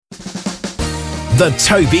The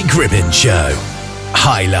Toby Gribbin Show.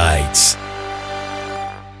 Highlights.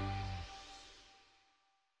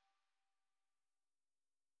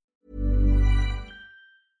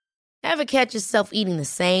 Ever catch yourself eating the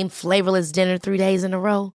same flavorless dinner 3 days in a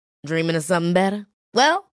row? Dreaming of something better?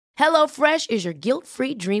 Well, HelloFresh is your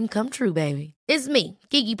guilt-free dream come true, baby. It's me,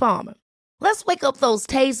 Keke Palmer. Let's wake up those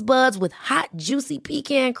taste buds with hot, juicy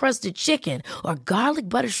pecan-crusted chicken or garlic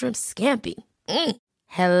butter shrimp scampi.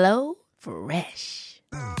 Hello Fresh.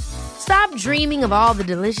 Stop dreaming of all the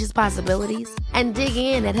delicious possibilities and dig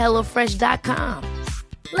in at HelloFresh.com.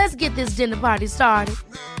 Let's get this dinner party started.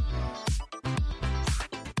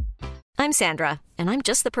 I'm Sandra, and I'm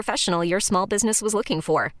just the professional your small business was looking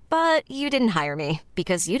for. But you didn't hire me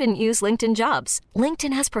because you didn't use LinkedIn Jobs.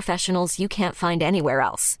 LinkedIn has professionals you can't find anywhere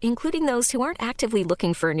else, including those who aren't actively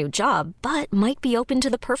looking for a new job, but might be open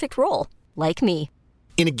to the perfect role, like me.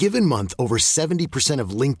 In a given month, over 70% of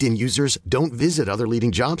LinkedIn users don't visit other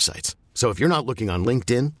leading job sites. So if you're not looking on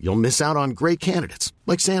LinkedIn, you'll miss out on great candidates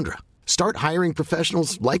like Sandra. Start hiring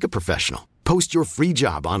professionals like a professional. Post your free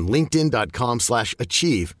job on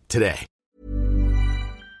linkedin.com/achieve today.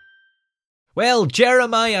 Well,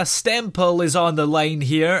 Jeremiah Stemple is on the line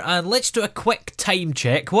here, and let's do a quick time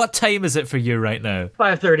check. What time is it for you right now?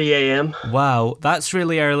 5:30 a.m. Wow, that's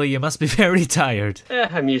really early. You must be very tired.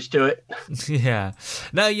 I'm used to it. Yeah.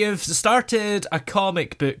 Now, you've started a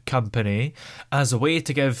comic book company as a way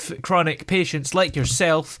to give chronic patients like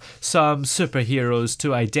yourself some superheroes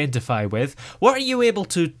to identify with. What are you able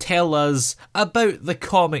to tell us about the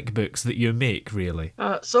comic books that you make, really?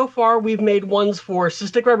 So far, we've made ones for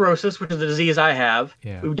cystic fibrosis, which is a disease I have.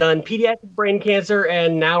 Yeah. We've done pediatric brain cancer,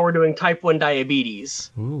 and now we're doing type 1 diabetes.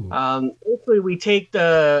 Basically, we take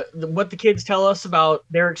what the kids tell us about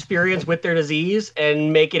their experience with their disease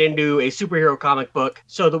and make it into a superhero comic book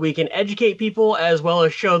so that we can educate people as well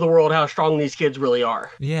as show the world how strong these kids really are.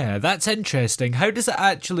 Yeah, that's interesting. How does it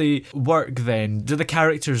actually work then? Do the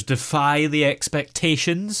characters defy the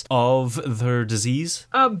expectations of their disease?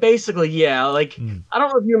 Basically, yeah. Like, I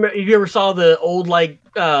don't know if you ever saw the old,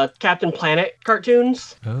 Captain Planet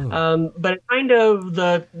cartoons. But kind of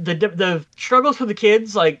the struggles for the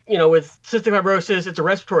kids, with cystic fibrosis, it's a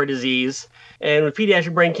respiratory disease. And with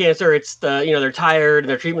pediatric brain cancer, it's they're tired and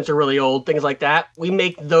their treatments are really old, things like that. We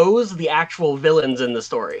make those the actual villains in the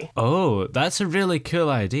story. Oh, that's a really cool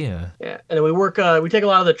idea. Yeah. And then we take a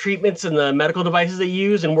lot of the treatments and the medical devices they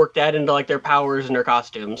use and work that into their powers and their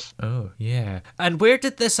costumes. Oh, yeah. And where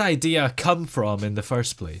did this idea come from in the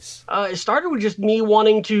first place? It started with just me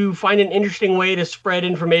wanting to find an interesting way to spread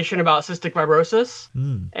information about cystic fibrosis.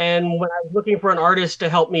 And when I was looking for an artist to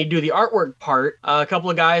help me do the artwork part, a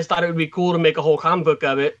couple of guys thought it would be cool to make a whole comic book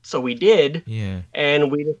of it, so we did. Yeah.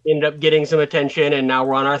 And we just ended up getting some attention, and now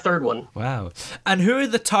we're on our third one. Wow. And who are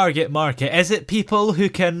the target market? Is it people who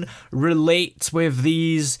can relate with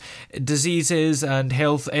these diseases and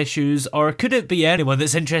health issues, or could it be anyone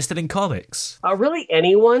that's interested in comics? Really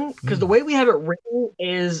anyone, because the way we have it written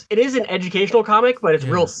is, it is an educational comic, but it's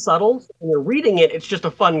real subtle. When you're reading it, it's just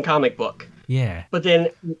a fun comic book. Yeah. But then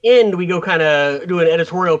at the end, we go kind of do an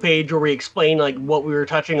editorial page where we explain what we were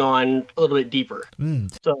touching on a little bit deeper.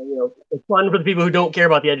 So, it's fun for the people who don't care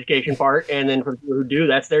about the education part, and then for the people who do,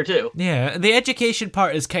 that's there too. Yeah, the education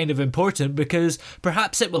part is kind of important because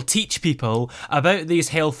perhaps it will teach people about these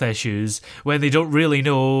health issues when they don't really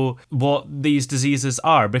know what these diseases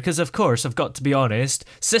are. Because, of course, I've got to be honest,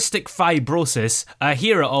 cystic fibrosis, I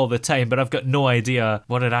hear it all the time, but I've got no idea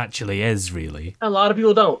what it actually is, really. A lot of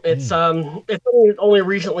people don't. It's something that's only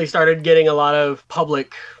recently started getting a lot of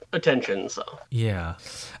public attention, so. Yeah.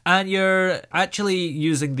 And you're actually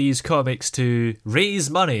using these comics to raise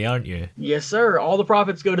money, aren't you? Yes, sir. All the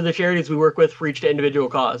profits go to the charities we work with for each individual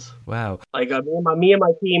cause. Wow. Me and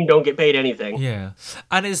my team don't get paid anything. Yeah.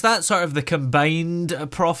 And is that sort of the combined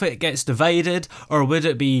profit gets divided, or would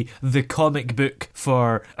it be the comic book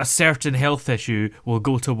for a certain health issue will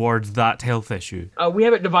go towards that health issue? We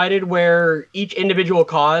have it divided where each individual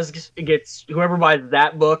cause gets, whoever buys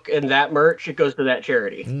that book and that merch, it goes to that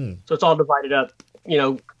charity. So it's all divided up.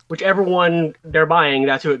 Whichever one they're buying,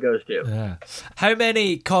 that's who it goes to. Yeah. How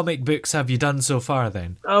many comic books have you done so far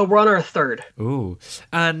then? We're on our third. Ooh.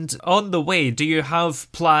 And on the way, do you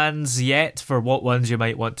have plans yet for what ones you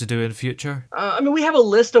might want to do in future? We have a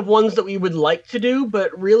list of ones that we would like to do,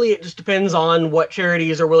 but really it just depends on what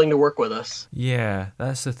charities are willing to work with us. Yeah,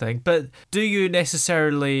 that's the thing. But do you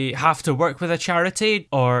necessarily have to work with a charity,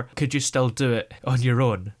 or could you still do it on your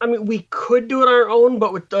own? We could do it on our own,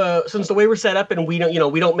 but with since the way we're set up and we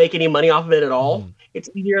don't make any money off of it at all. It's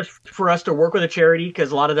easier for us to work with a charity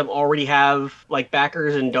because a lot of them already have like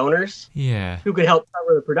backers and donors who can help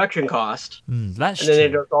cover the production cost. That's and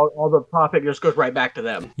then true. all the profit just goes right back to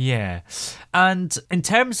them. Yeah. And in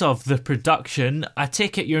terms of the production, I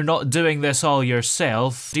take it you're not doing this all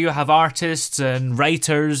yourself. Do you have artists and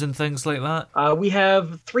writers and things like that? We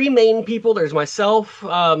have 3 main people. There's myself,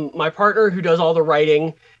 my partner who does all the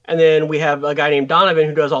writing, and then we have a guy named Donovan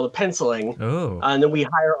who does all the penciling. Oh. And then we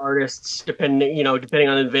hire artists depending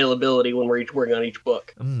on availability when we're each working on each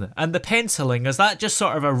book. And the penciling, is that just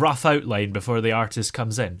sort of a rough outline before the artist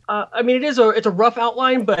comes in? I mean, it's a rough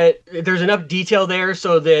outline, but there's enough detail there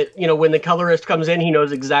so that, when the colorist comes in, he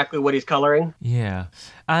knows exactly what he's coloring. Yeah.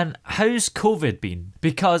 And how's COVID been?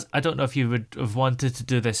 Because I don't know if you would have wanted to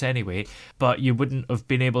do this anyway, but you wouldn't have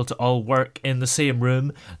been able to all work in the same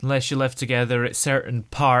room unless you lived together at certain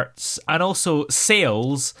parts. And also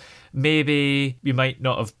sales, maybe you might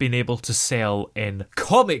not have been able to sell in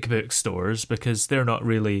comic book stores because they're not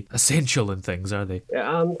really essential in things, are they?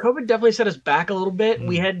 Yeah, COVID definitely set us back a little bit.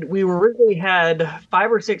 We originally had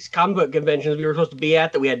 5 or 6 comic book conventions we were supposed to be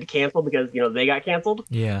at that we had to cancel because they got canceled.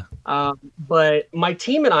 Yeah. But my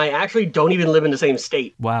team and I actually don't even live in the same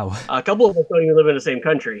state. Wow. A couple of us don't even live in the same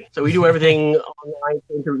country, so we do everything online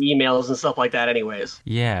through emails and stuff like that, anyways.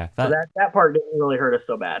 Yeah. So that part didn't really hurt us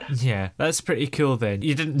so bad. Yeah, that's pretty cool then.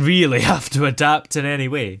 You didn't really have to adapt in any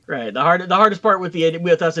way. Right. The hardest part with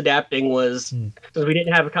us adapting was since we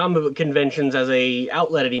didn't have comic book conventions as a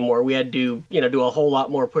outlet anymore. We had to do a whole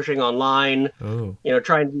lot more pushing online. Oh.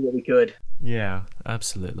 Try and do what we could. Yeah,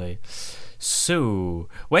 absolutely. So,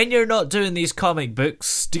 when you're not doing these comic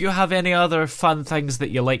books, do you have any other fun things that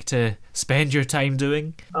you like to spend your time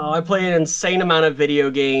doing? I play an insane amount of video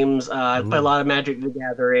games. I play a lot of Magic the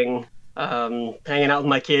Gathering. Hanging out with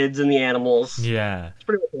my kids and the animals. Yeah. That's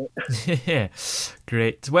pretty much it.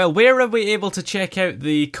 Great. Well, where are we able to check out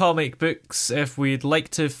the comic books if we'd like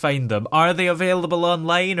to find them? Are they available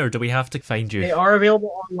online or do we have to find you? They are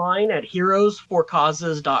available online at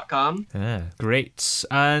heroesforcauses.com. Great.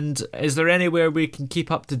 And is there anywhere we can keep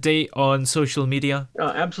up to date on social media?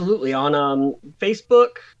 Absolutely. On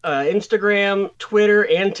Facebook, Instagram, Twitter,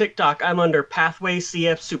 and TikTok, I'm under Pathway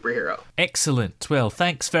CF Superhero. Excellent. Well,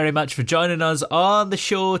 thanks very much for joining us on the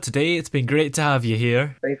show today. It's been great to have you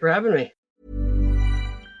here. Thanks for having me.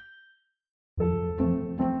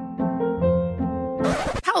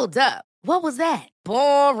 Hold up. What was that?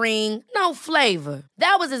 Boring. No flavor.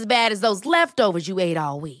 That was as bad as those leftovers you ate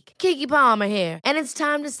all week. Keke Palmer here, and it's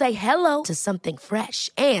time to say hello to something fresh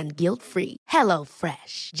and guilt-free. Hello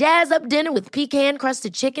Fresh. Jazz up dinner with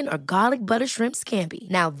pecan-crusted chicken or garlic butter shrimp scampi.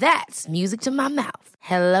 Now that's music to my mouth.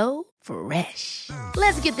 Hello Fresh.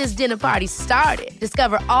 Let's get this dinner party started.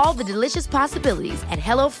 Discover all the delicious possibilities at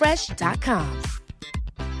hellofresh.com.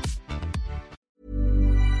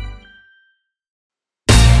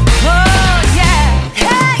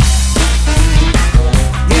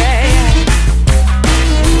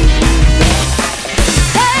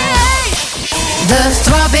 The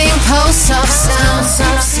throbbing pulse of